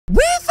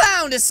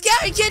found a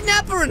scary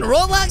kidnapper in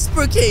Roblox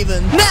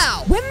BROOKHAVEN.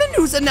 Now, when the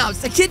news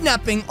announced the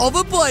kidnapping of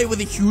a boy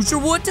with a huge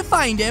reward to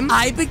find him,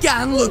 I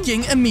began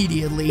looking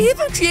immediately,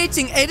 even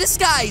creating a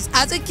disguise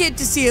as a kid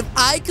to see if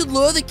I could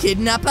lure the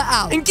kidnapper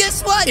out. And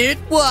guess what? It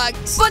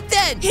worked. But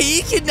then,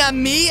 he kidnapped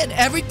me and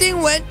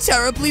everything went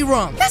terribly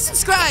wrong. Let's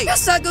subscribe.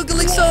 Let's go,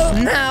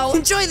 Calixo. Now,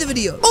 enjoy the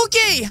video.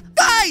 Okay,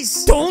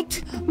 guys,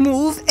 don't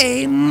move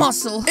a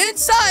muscle.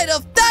 Inside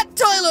of that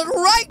toilet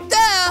right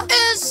there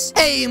is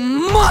a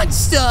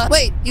monster.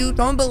 Wait, you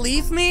don't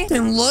believe me?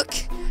 Then look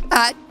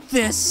at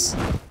this.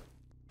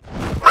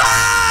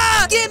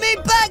 Ah! Give me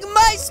back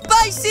my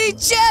spicy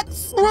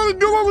chips!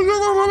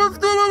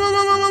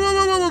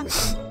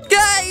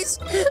 Guys,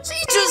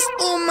 she just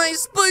stole my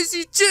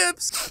spicy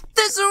chips.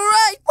 That's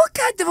right. What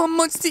kind of a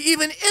monster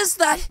even is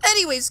that?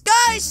 Anyways,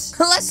 guys,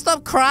 let's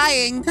stop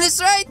crying.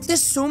 That's right.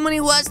 There's so many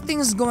worse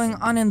things going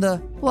on in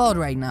the world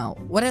right now.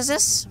 What is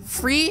this?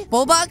 Free?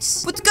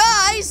 Robux? But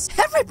guys,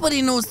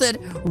 everybody knows that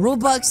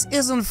Robux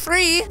isn't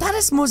free. That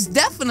is most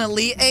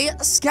definitely a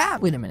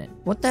scam. Wait a minute.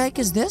 What the heck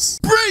is this?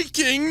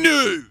 Breaking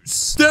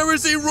news! There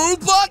is a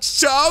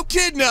Roblox child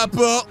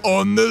kidnapper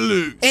on the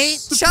loose.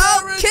 A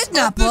child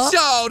kidnapper? The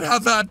child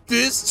have had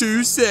this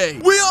to say.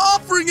 We are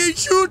offering a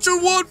huge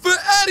reward for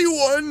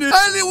anyone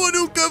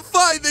who can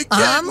find the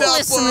I'm kidnapper.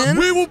 listening.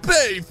 We will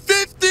pay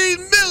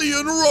 15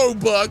 million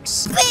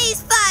Robux.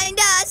 Please find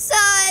us,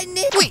 son.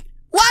 Wait.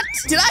 What?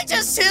 Did I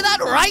just hear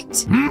that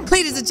right?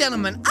 Ladies and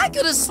gentlemen, I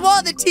could have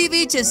swore the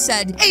TV just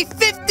said a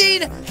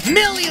 15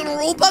 million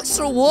Robux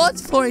reward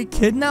for a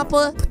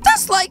kidnapper. But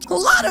that's like a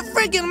lot of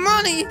friggin'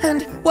 money.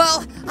 And,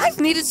 well, I've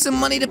needed some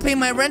money to pay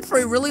my rent for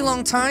a really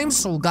long time.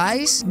 So,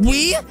 guys,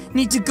 we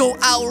need to go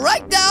out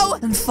right now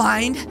and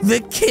find the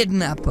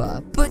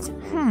kidnapper. But,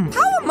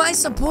 how am I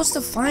supposed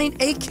to find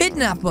a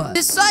kidnapper?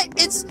 Besides,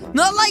 it's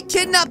not like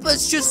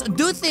kidnappers just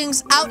do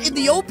things out in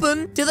the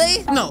open, do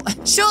they? No.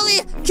 Surely,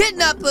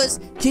 kidnappers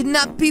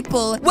kidnap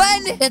people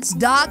when it's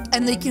dark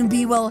and they can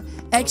be, well,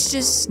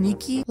 extra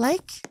sneaky.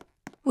 Like,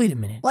 wait a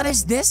minute. What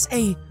is this?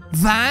 A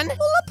van? Hold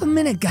up a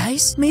minute,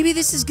 guys. Maybe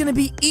this is gonna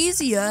be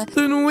easier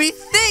than we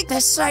think.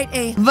 That's right,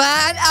 a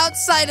van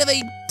outside of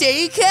a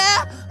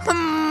daycare?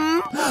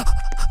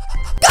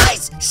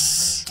 Guys,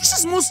 shh! This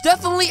is most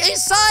definitely a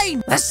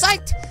sign. That's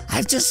right.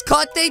 I've just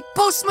caught a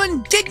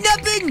postman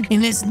kidnapping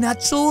in his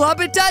natural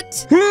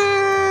habitat.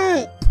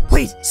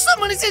 Wait,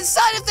 someone is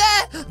inside of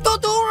there!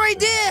 Don't worry,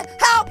 dear!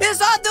 Help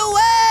is on the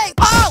way!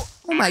 Oh!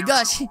 Oh my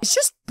gosh, it's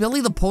just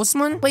Billy the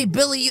postman? Wait,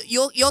 Billy,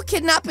 you're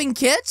kidnapping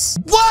kids?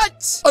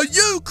 What? Are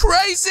you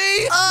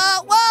crazy?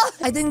 Well,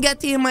 I didn't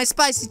get to eat my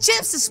spicy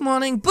chips this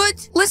morning,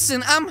 but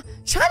listen, I'm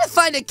trying to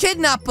find a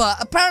kidnapper.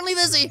 Apparently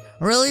there's a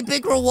really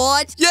big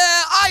reward. Yeah,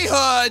 I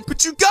heard,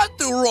 but you got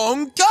the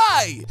wrong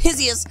guy.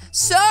 Hideous.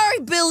 Sorry,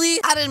 Billy.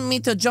 I didn't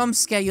mean to jump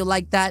scare you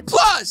like that.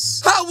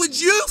 Plus, how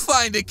would you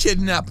find a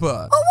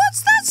kidnapper? Oh,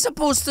 what's that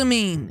supposed to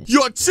mean?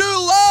 You're too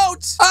loud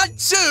and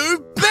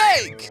too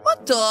big.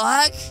 What the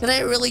heck? Did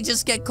I really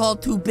just get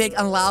called too big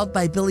and loud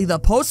by Billy the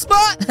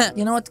postman?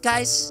 You know what,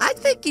 guys? I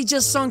think he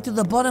just sunk to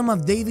the bottom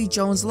of Davy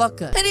Jones'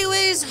 locker.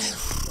 Anyways,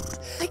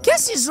 I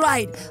guess he's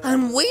right.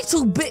 I'm way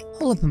too big.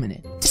 Hold up a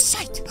minute. This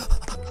right.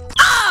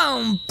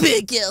 I'm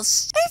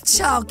biggest. A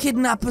child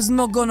kidnapper's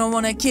not gonna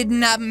wanna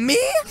kidnap me.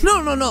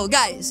 No,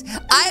 guys.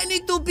 I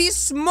need to be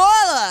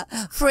smaller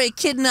for a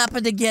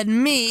kidnapper to get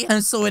me.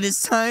 And so it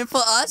is time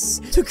for us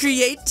to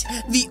create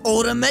the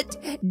ultimate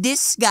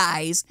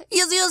disguise.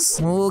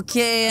 Yes.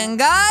 Okay, and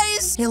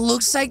guys, it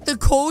looks like the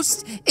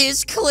coast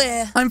is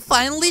clear. I'm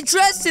finally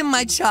dressed in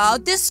my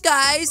child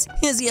disguise.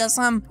 Yes,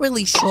 I'm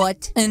really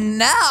short. And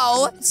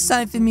now, it's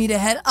time for me to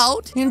head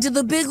out into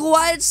the big,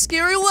 wide,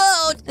 scary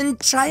world and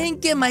try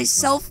and get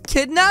myself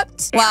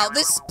kidnapped? Wow,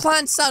 this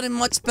plan sounded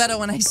much better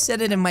when I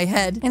said it in my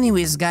head.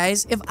 Anyways,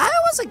 guys, if I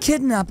was a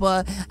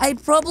kidnapper, I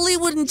probably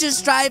wouldn't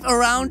just drive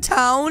around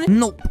town.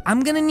 Nope,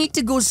 I'm gonna need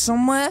to go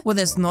somewhere where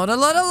there's not a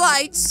lot of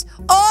lights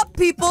or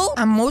people,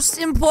 and most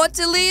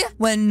importantly,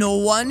 where no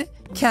one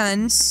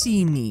can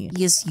see me.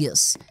 Yes.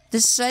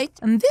 This right,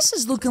 and this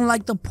is looking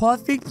like the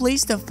perfect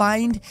place to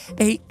find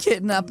a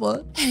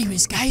kidnapper.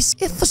 Anyways, guys,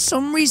 if for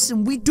some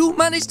reason we do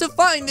manage to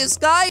find this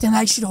guy, then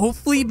I should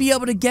hopefully be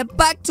able to get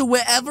back to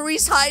wherever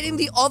he's hiding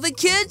the other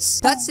kids.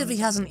 That's if he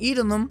hasn't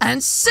eaten them,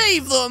 and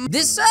save them.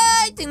 This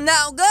right, and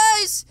now,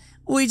 guys,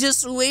 we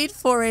just wait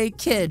for a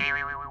kidnapper.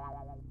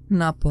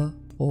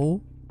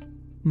 Oh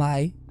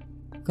my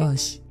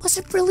gosh. Was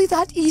it really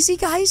that easy,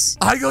 guys?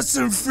 I got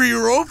some free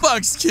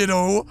Robux,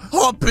 kiddo.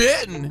 Hop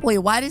in. Wait,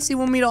 why does he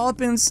want me to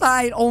hop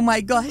inside? Oh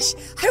my gosh.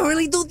 I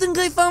really do think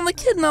I found the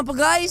kidnapper,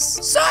 guys.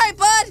 Sorry,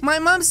 bud. My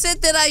mom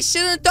said that I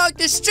shouldn't talk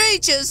to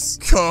strangers.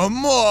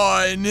 Come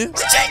on.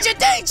 Stranger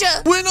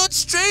danger. We're not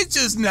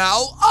strangers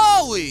now,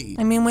 are we?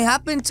 I mean, we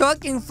have been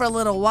talking for a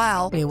little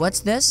while. Wait, what's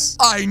this?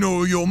 I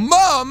know your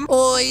mom.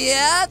 Oh,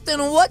 yeah? Then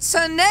what's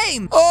her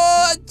name?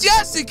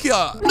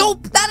 Jessica.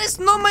 Nope, that is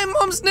not my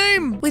mom's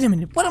name. Wait a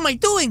minute. What am I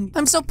doing?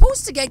 I'm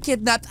supposed to get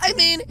kidnapped. I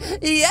mean,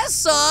 yes,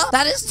 sir.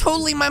 That is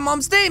totally my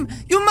mom's name.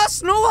 You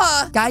must know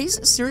her. Guys,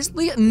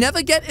 seriously,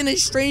 never get in a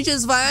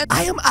stranger's van.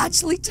 I am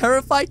actually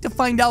terrified to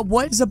find out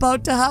what is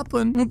about to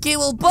happen. Okay,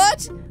 well,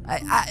 but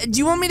do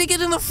you want me to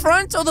get in the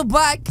front or the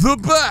back? The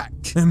back.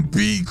 And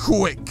be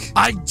quick.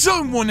 I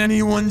don't want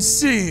anyone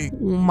seeing.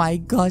 Oh my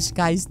gosh,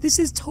 guys. This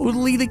is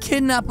totally the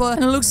kidnapper.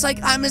 And it looks like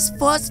I'm his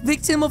first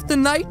victim of the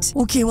night.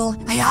 Okay, well,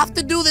 I have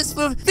to do this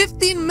for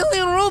 15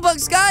 million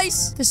Robux,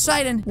 guys. That's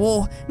right, and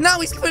whoa.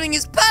 Now he's putting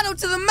his pedal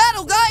to the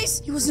metal,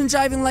 guys. He wasn't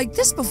driving like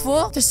this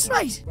before. That's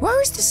right.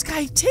 Where is this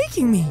guy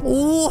taking me?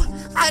 Oh,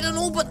 I don't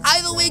know, but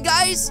either way,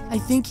 guys, I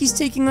think he's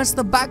taking us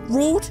the back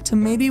road to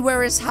maybe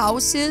where his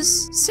house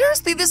is.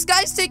 Seriously, this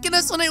guy's taking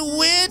us on a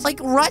weird, like,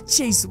 rat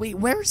chase. Wait,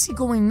 where is he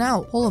going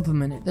now? Hold up a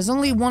minute. There's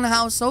only one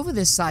house over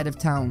this side of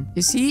town.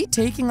 Is he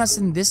taking us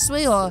in this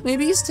way, or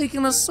maybe he's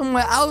taking us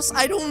somewhere else?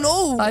 I don't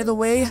know. Either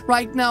way,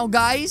 right now,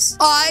 guys,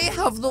 I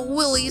have the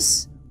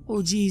willies.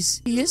 Oh,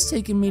 geez. He is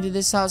taking me to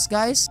this house,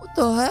 guys. What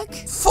the heck?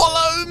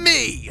 Follow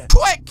me.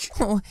 Quick.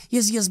 Oh,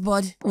 yes,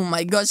 bud. Oh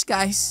my gosh,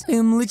 guys. I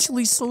am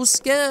literally so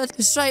scared.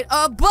 That's right.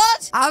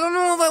 But I don't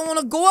know if I want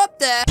to go up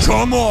there.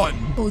 Come on.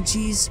 Oh,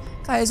 geez.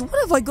 Guys, what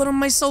have I gotten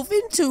myself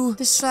into?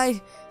 That's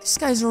right. This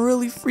guy's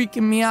really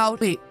freaking me out.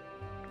 Wait.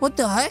 What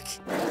the heck?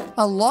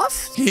 A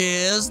loft?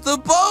 Here's the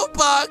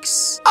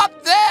Bobucks.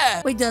 Up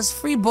there. Wait, there's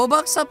free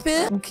Bobucks up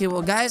here? Okay,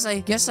 well, guys, I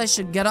guess I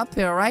should get up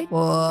here, right?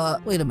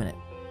 Wait a minute.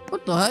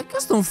 What the heck?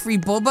 There's no free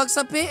Bobucks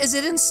up here. Is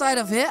it inside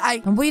of here?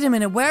 Wait a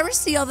minute. Where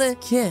is the other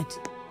kid?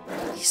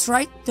 He's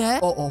right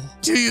there. Uh-oh.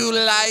 Do you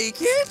like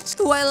it?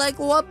 Do I like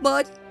what,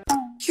 bud?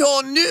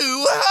 Your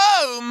new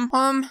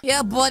home.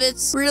 Yeah, but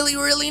it's really,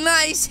 really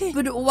nice.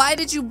 But why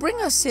did you bring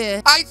us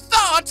here? I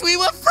thought we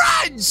were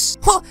friends.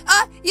 Oh,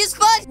 yes,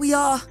 bud. We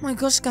are. Oh my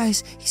gosh,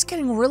 guys. He's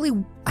getting really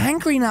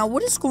angry now.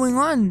 What is going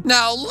on?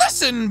 Now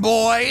listen,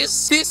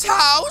 boys. This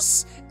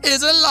house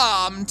is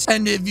alarmed.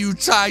 And if you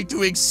try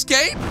to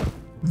escape,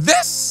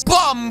 this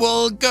bomb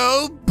will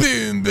go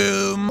boom,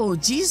 boom. Oh,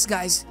 geez,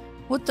 guys.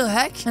 What the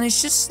heck? Can I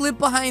just slip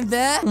behind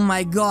there? Oh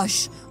my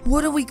gosh.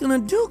 What are we gonna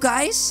do,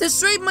 guys?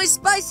 That's right, my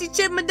spicy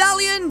chip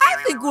medallion.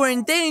 I think we're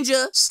in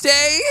danger.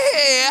 Stay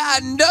here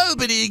and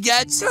nobody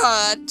gets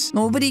hurt.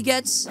 Nobody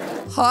gets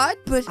hurt?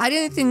 But I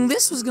didn't think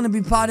this was gonna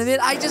be part of it.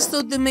 I just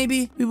thought that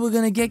maybe we were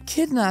gonna get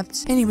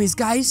kidnapped. Anyways,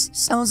 guys,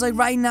 sounds like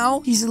right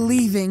now he's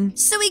leaving.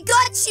 So we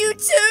got you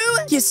too?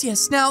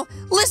 Yes. Now,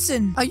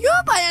 listen. Are you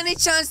by any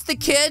chance the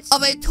kid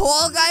of a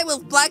tall guy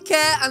with black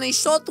hair and a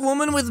short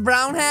woman with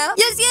brown hair?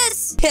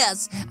 Yes.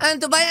 Yes.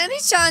 And by any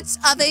chance,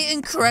 are they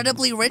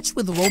incredibly rich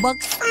with Robux?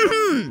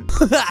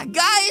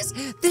 Guys,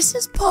 this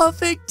is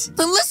perfect.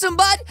 Then listen,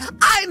 bud,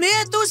 I'm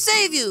here to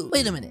save you.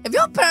 Wait a minute. If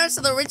your parents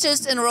are the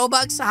richest in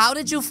Robux, how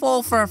did you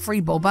fall for a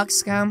free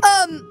Robux scam?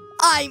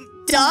 I'm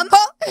dumb.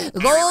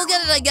 Go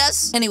get it, I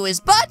guess. Anyways,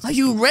 but are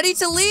you ready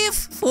to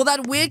leave before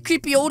that weird,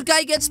 creepy old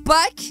guy gets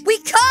back? We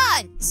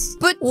can't.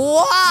 But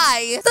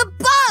why? The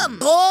bomb.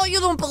 Oh, you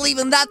don't believe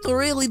in that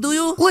really, do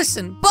you?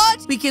 Listen,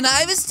 but we can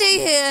either stay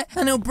here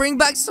and he'll bring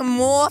back some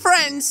more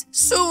friends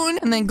soon,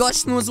 and then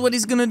gosh knows what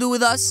he's gonna do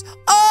with us,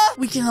 or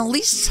we can at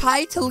least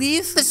try to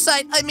leave the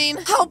site. I mean,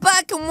 how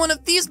bad can one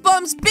of these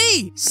bombs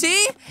be?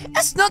 See?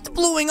 It's not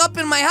blowing up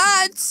in my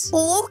hands.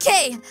 Oh,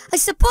 okay. I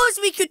suppose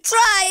we could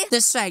try.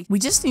 That's right. We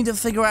just need to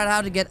figure out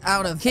how to get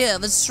out of here.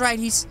 That's right.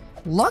 He's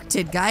locked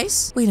it,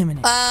 guys. Wait a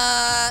minute.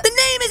 The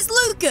name is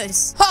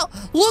Lucas. Oh,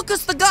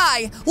 Lucas the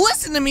guy.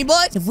 Listen to me,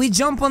 bud. If we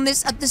jump on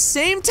this at the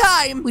same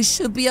time, we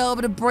should be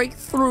able to break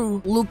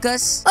through,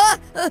 Lucas.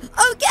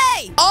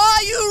 Okay.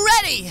 Are you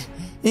ready?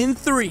 In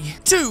 3,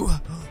 2,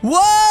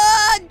 1,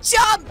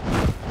 jump!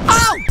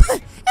 Ow!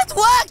 It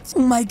worked!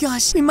 Oh my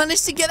gosh, we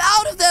managed to get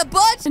out of there,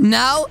 bud! And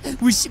now,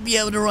 we should be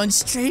able to run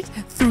straight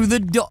through the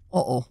door.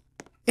 Uh-oh.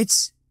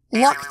 It's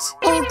locked.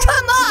 Oh,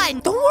 come on!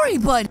 Don't worry,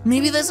 bud.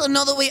 Maybe there's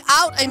another way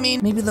out. I mean,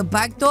 maybe the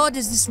back door.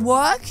 Does this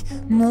work?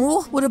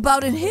 No? What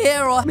about in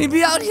here? Or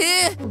maybe out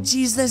here?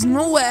 Jeez, there's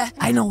nowhere.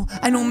 I know.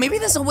 Maybe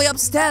there's a way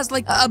upstairs,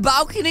 like a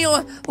balcony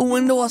or a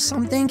window or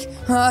something.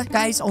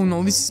 Guys, oh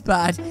no, this is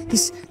bad.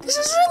 This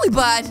is really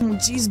bad. Oh,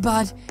 jeez,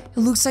 bud. It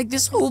looks like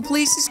this whole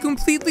place is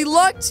completely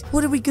locked.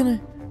 What are we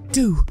gonna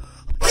do?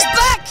 He's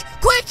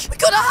back! Quick! We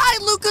gotta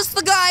hide Lucas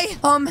the guy!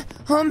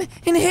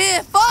 In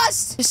here,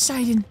 fast! This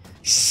side in.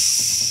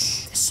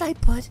 Shh. That's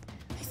right, bud.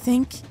 I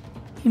think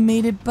he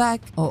made it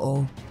back.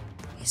 Uh-oh.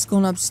 He's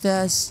gone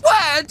upstairs.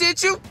 Where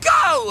did you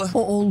go?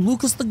 Uh-oh,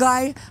 Lucas the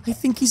guy. I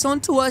think he's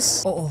onto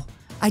us. Uh-oh.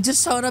 I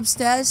just saw it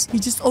upstairs. He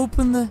just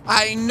opened the...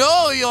 I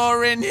know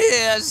you're in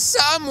here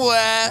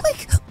somewhere.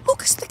 Quick,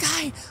 Lucas the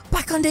guy.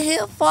 Back under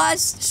here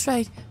fast. That's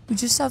right. We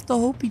just have to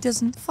hope he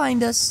doesn't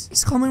find us.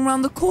 He's coming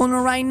around the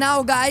corner right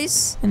now,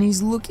 guys. And he's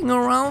looking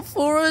around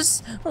for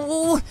us.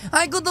 Oh,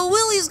 I got the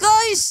willies,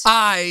 guys.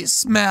 I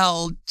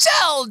smell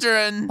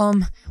children.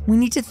 We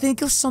need to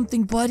think of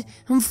something, bud.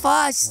 I'm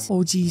fast. Oh,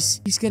 jeez.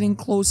 He's getting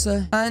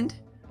closer and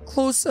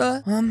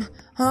closer.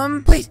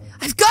 Wait,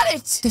 I've got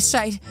it! That's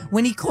right.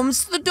 When he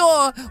comes to the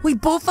door, we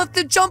both have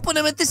to jump on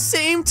him at the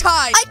same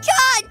time. I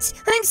can't!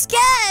 I'm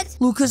scared!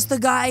 Lucas the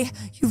guy,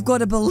 you've got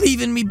to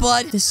believe in me,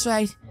 bud. That's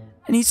right.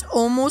 And he's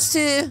almost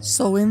here.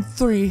 So in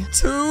 3,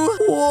 2,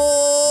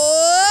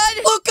 1.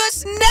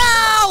 Lucas,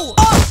 now!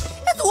 Oh!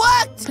 It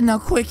worked! And now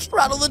quick,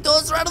 rattle the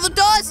doors, rattle the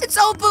doors! It's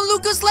open,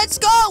 Lucas, let's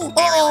go!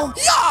 Uh-oh.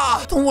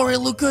 Yeah! Don't worry,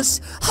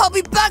 Lucas. I'll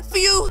be back for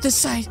you. This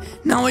side.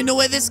 Now I know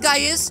where this guy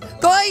is.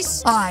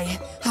 Guys, I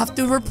have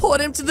to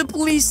report him to the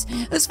police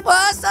as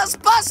fast as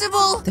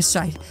possible. This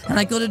side. And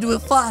I gotta do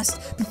it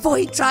fast before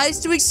he tries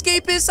to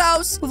escape his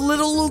house with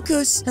little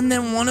Lucas. And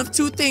then one of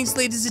two things,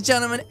 ladies and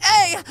gentlemen.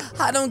 A,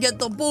 I don't get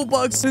the bull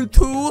bugs. And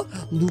 2,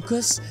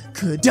 Lucas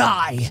could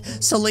die.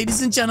 So,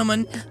 ladies and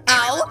gentlemen,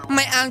 ow,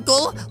 my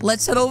ankle.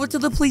 Let's head over to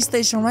the police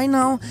station right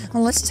now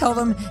and let's tell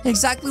them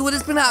exactly what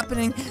has been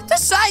happening.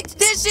 This side,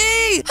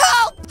 Dizzy!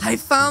 Help! I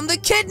found the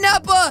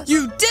kidnapper!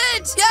 You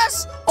did?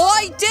 Yes,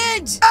 I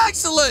did!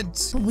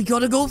 Excellent! But we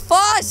gotta go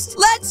fast!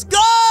 Let's go!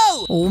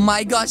 Oh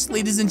my gosh,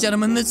 ladies and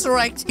gentlemen, that's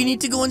right. We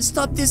need to go and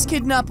stop this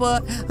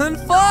kidnapper. And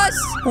fast!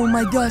 Oh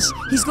my gosh,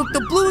 he's got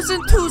the blues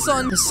and twos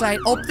on. That's right,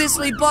 up this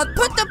way, bud.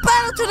 Put the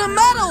pedal to the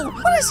metal!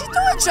 What is he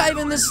doing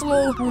driving this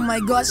slow? Oh my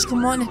gosh,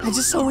 come on. I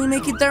just hope we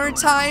make it there in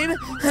time.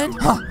 And,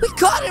 we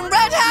caught him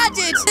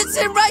red-handed! It's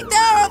him right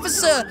there,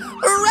 officer!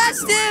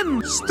 Arrest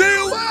him! Stay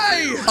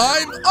away!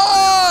 I'm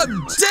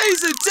armed!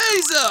 Taser,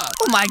 taser!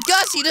 Oh my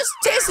gosh, he just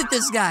tasted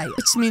this guy.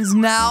 Which means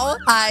now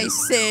I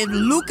saved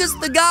Lucas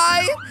the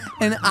guy,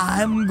 and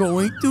I'm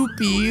going to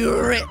be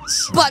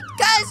rich. But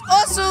guys,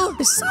 also,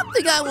 there's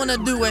something I want to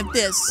do with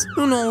this.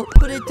 You know,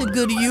 put it to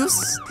good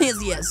use.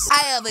 Yes.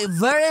 I have a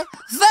very,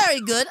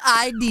 very good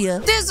idea.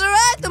 This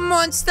right,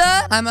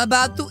 monster. I'm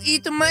about to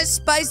eat my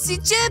spicy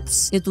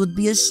chips. It would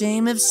be a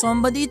shame if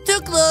somebody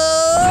took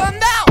them.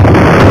 No!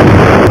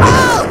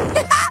 Oh!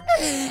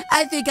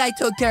 I think I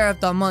took care of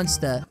the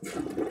monster.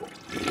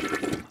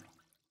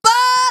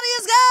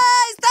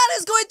 Guys, that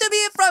is going to be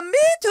it from me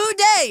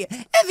today.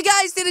 If you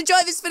guys did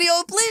enjoy this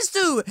video, please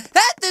do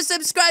hit the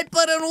subscribe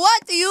button.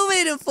 What are you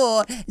waiting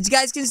for? As you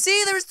guys can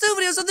see, there's 2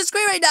 videos on the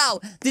screen right now.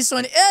 This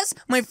one is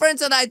my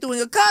friends and I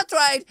doing a kart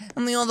ride,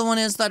 and the other one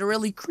is that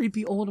really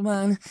creepy old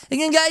man.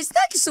 Again, guys,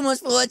 thank you so much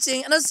for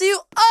watching, and I'll see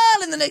you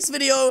all in the next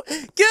video.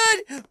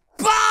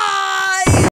 Goodbye!